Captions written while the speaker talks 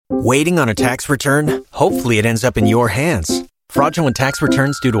Waiting on a tax return? Hopefully it ends up in your hands. Fraudulent tax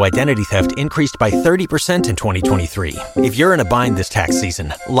returns due to identity theft increased by 30% in 2023. If you're in a bind this tax season,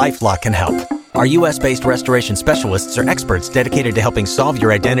 LifeLock can help. Our U.S.-based restoration specialists are experts dedicated to helping solve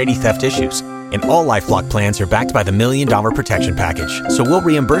your identity theft issues. And all LifeLock plans are backed by the $1 Million Protection Package. So we'll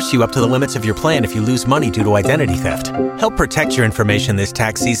reimburse you up to the limits of your plan if you lose money due to identity theft. Help protect your information this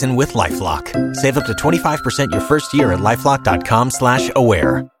tax season with LifeLock. Save up to 25% your first year at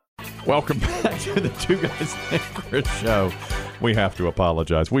LifeLock.com/aware. Welcome back to the Two Guys Named Chris show. We have to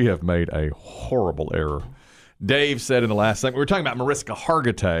apologize. We have made a horrible error. Dave said in the last segment, we were talking about Mariska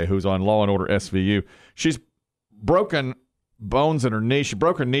Hargitay, who's on Law & Order SVU. She's broken bones in her knee. She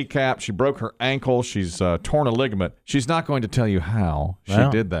broke her kneecap. She broke her ankle. She's torn a ligament. She's not going to tell you how she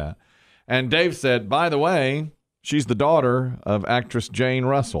did that. And Dave said, by the way, she's the daughter of actress Jane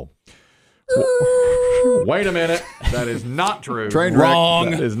Russell. Wait a minute. That is not true.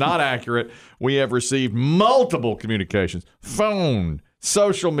 Wrong. That is not accurate. We have received multiple communications. Phone,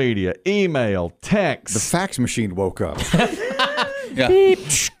 social media, email, text. The fax machine woke up.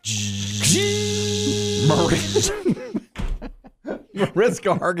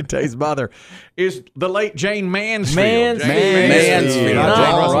 Mariska Hargitay's mother is the late Jane Mansfield. Mansfield.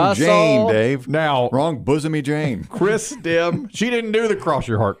 Not Jane, Dave. Now, wrong bosomy Jane. Chris Dim, she didn't do the Cross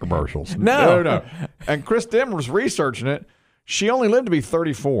Your Heart commercials. No. And Chris Dim was researching it. She only lived to be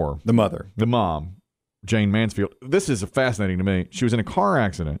 34. The mother. The mom, Jane Mansfield. This is fascinating to me. She was in a car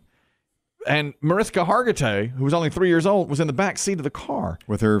accident. And Mariska Hargitay, who was only 3 years old, was in the back seat of the car.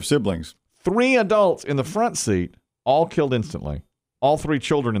 With her siblings. 3 adults in the front seat, all killed instantly. All 3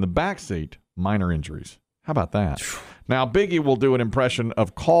 children in the back seat, minor injuries. How about that? Now, Biggie will do an impression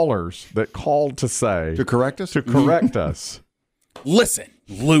of callers that called to say... To correct us? To correct us. Listen,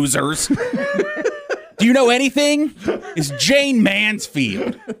 losers. Do you know anything? It's Jane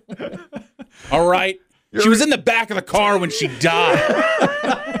Mansfield. All right? She was in the back of the car when she died.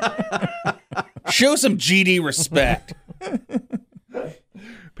 Show some GD respect.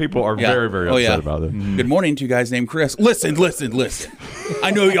 People are very, very upset about this. Good morning, Two Guys Named Chris. Listen.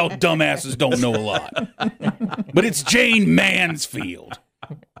 I know y'all dumbasses don't know a lot. But it's Jane Mansfield.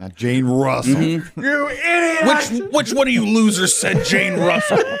 Jane Russell. Mm-hmm. You idiot! Which one of you losers said Jane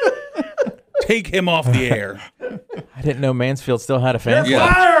Russell? Take him off the air. I didn't know Mansfield still had a fan. You're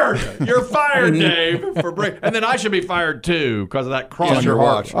fired! You're fired, Dave. And then I should be fired, too, because of that Cross Your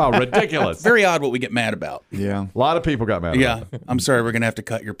Heart. Oh, ridiculous. Very odd what we get mad about. Yeah. A lot of people got mad about that. I'm sorry, we're going to have to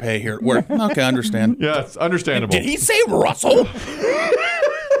cut your pay here at work. Okay, I understand. Yes, understandable. Did he say Russell?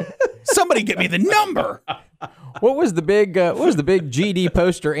 Somebody get me the number. What was the big GD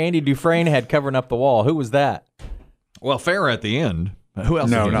poster Andy Dufresne had covering up the wall? Who was that? Well, Farrah at the end. Who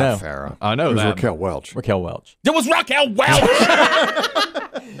else? No, is not No. Farrah. I know it was that. Raquel Welch. Raquel Welch. It was Raquel Welch.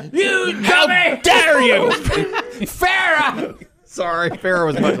 You How dare you? Farrah! Sorry, Farrah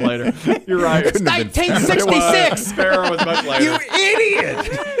was much later. You're right. 1966. Farrah was much later. You idiot.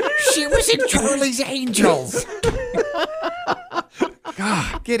 She was in Charlie's Angels.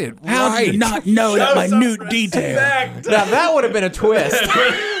 God, get it How do you not know that minute detail? Now that would have been a twist.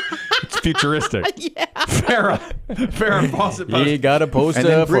 It's futuristic. Farrah Fawcett. He got a poster And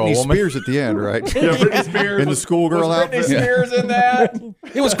then for a Britney woman. Spears at the end, right? Yeah, Britney Spears. In the schoolgirl was Britney outfit. Spears in that?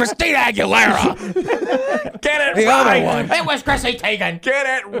 It was Christina Aguilera. Get it The right. other one. It was Chrissy Teigen. Get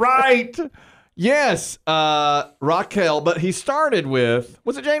it right. Yes, Raquel, but he started with,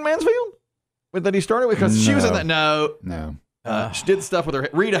 was it Jane Mansfield? That he started with? Because she was in that. No. She did stuff with her.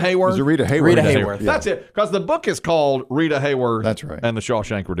 Rita Hayworth. Was it Rita Hayworth? Rita Hayworth. Yeah. That's it. Because the book is called Rita Hayworth. That's right. And the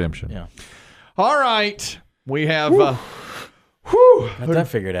Shawshank Redemption. Yeah. All right. We have. Got that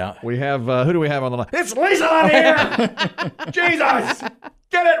figured out. We have. Who do we have on the line? It's Lisa on here. Jesus.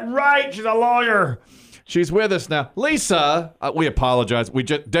 Get it right. She's a lawyer. She's with us now. Lisa, we apologize.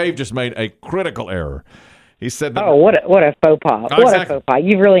 Dave just made a critical error. He said that. Oh, what a faux pas. Oh, What exactly. a faux pas.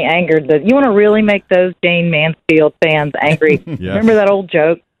 You've really angered you want to really make those Jane Mansfield fans angry. Yes. Remember that old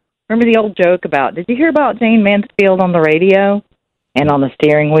joke? Remember the old joke about, did you hear about Jane Mansfield on the radio? And on the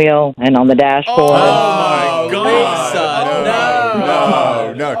steering wheel? And on the dashboard? Oh, my God.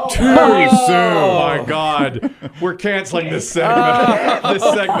 No, too soon. Oh, my God. We're canceling this segment. This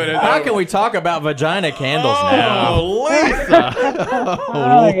segment is How can we talk about vagina candles now? Oh, Lisa.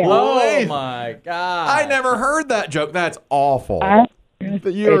 Oh my God. I never heard that joke. That's awful. It's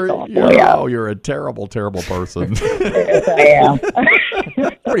awful, You're a terrible, terrible person. Yes, I am.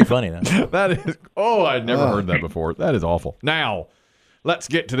 Pretty funny, though. That is, I'd never heard that before. That is awful. Now, let's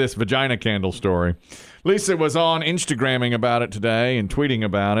get to this vagina candle story. Lisa was on Instagramming about it today and tweeting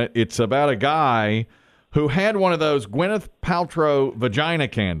about it. It's about a guy who had one of those Gwyneth Paltrow vagina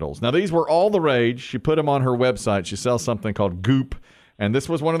candles. Now, these were all the rage. She put them on her website. She sells something called Goop, and this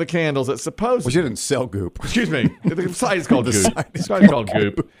was one of the candles that supposed... Well, she didn't sell Goop. Excuse me. The site is called Goop. The site is called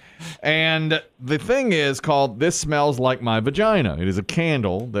Goop. And the thing is called This Smells Like My Vagina. It is a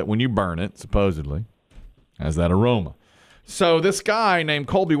candle that when you burn it, supposedly, has that aroma. So this guy named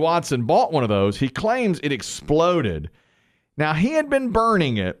Colby Watson bought one of those. He claims it exploded. Now, he had been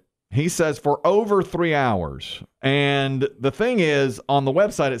burning it, he says, for over 3 hours. And the thing is, on the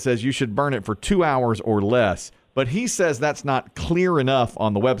website, it says you should burn it for 2 hours or less. But he says that's not clear enough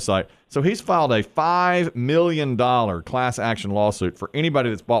on the website. So he's filed a $5 million class action lawsuit for anybody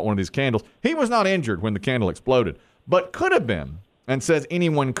that's bought one of these candles. He was not injured when the candle exploded, but could have been, and says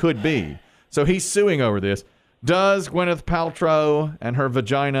anyone could be. So he's suing over this. Does Gwyneth Paltrow and her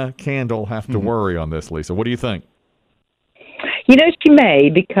vagina candle have to worry on this, Lisa? What do you think? You know, she may,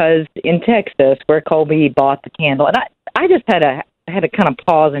 because in Texas, where Colby bought the candle, and I just had to kind of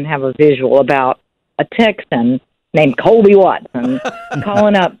pause and have a visual about a Texan named Colby Watson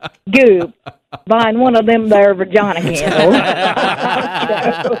calling up Goop, buying one of them there vagina candles.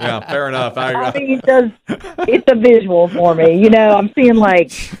 Yeah, fair enough. I mean, it's a visual for me. You know, I'm seeing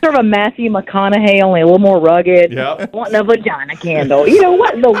like sort of a Matthew McConaughey, only a little more rugged, wanting a vagina candle. You know,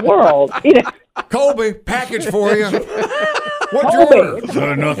 what in the world? You know, Colby, package for you. What's Colby. your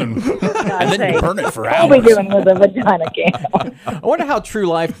order? Not nothing. And then you burn it for What are we hours. doing with a vagina candle? I wonder how true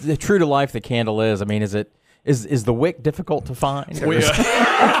to life the candle is. I mean, is the wick difficult to find? Or is it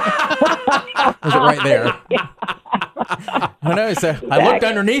right there? I know. So I looked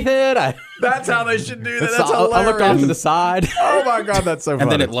underneath it. That's how they should do that. That's hilarious. I looked off to the side. Oh, my God, that's so funny.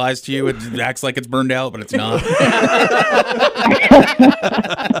 And then it lies to you. It acts like it's burned out, but it's not.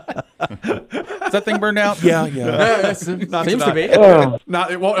 Is that thing burned out? Yeah. Seems to be.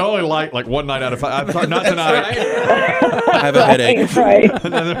 Not, it won't only light like one night out of 5. Not tonight. I have a headache. Right.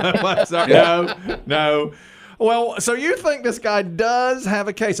 No. Well, so you think this guy does have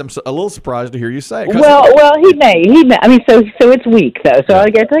a case? I'm a little surprised to hear you say it. Well, he may. I mean, so it's weak though. So I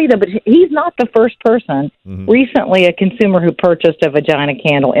got to tell you though, but he's not the first person. Recently, a consumer who purchased a vagina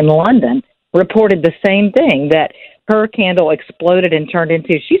candle in London reported the same thing, that her candle exploded and turned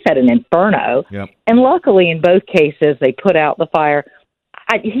into, she said, an inferno. Yep. And luckily, in both cases, they put out the fire.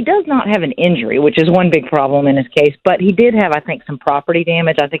 He does not have an injury, which is one big problem in his case, but he did have, I think, some property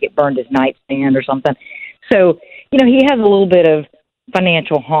damage. I think it burned his nightstand or something. So, you know, he has a little bit of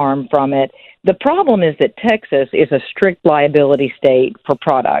financial harm from it. The problem is that Texas is a strict liability state for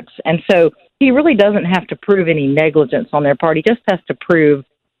products. And so he really doesn't have to prove any negligence on their part. He just has to prove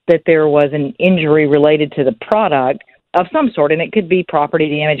that there was an injury related to the product of some sort, and it could be property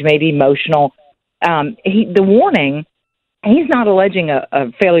damage, maybe emotional. The warning, he's not alleging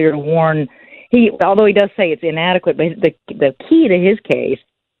a failure to warn. Although he does say it's inadequate, but the key to his case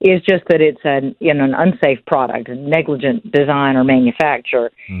is just that it's an unsafe product, a negligent design or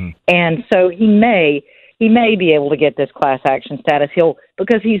manufacture. And so he may be able to get this class action status.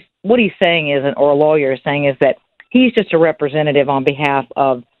 Because what he's saying is, or a lawyer is saying, is that he's just a representative on behalf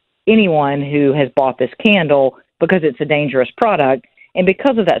of anyone who has bought this candle because it's a dangerous product. And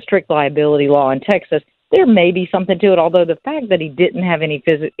because of that strict liability law in Texas, there may be something to it, although the fact that he didn't have any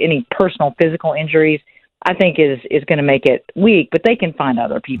personal physical injuries, I think is going to make it weak, but they can find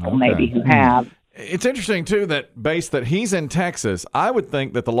other people maybe who have. It's interesting, too, that he's in Texas, I would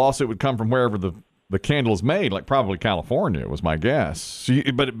think that the lawsuit would come from wherever the candle is made, like probably California was my guess. So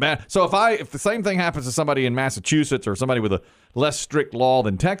if the same thing happens to somebody in Massachusetts or somebody with a less strict law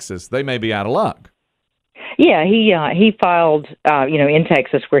than Texas, they may be out of luck. Yeah, he filed, in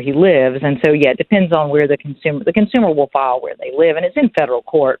Texas where he lives, and so it depends on where the consumer will file where they live, and it's in federal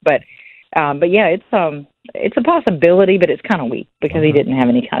court. But yeah, it's a possibility, but it's kind of weak because he didn't have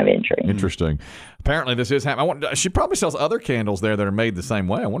any kind of injury. Interesting. Apparently, this is happening. She probably sells other candles there that are made the same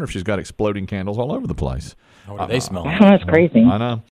way. I wonder if she's got exploding candles all over the place. How do they smell? That's crazy. I know.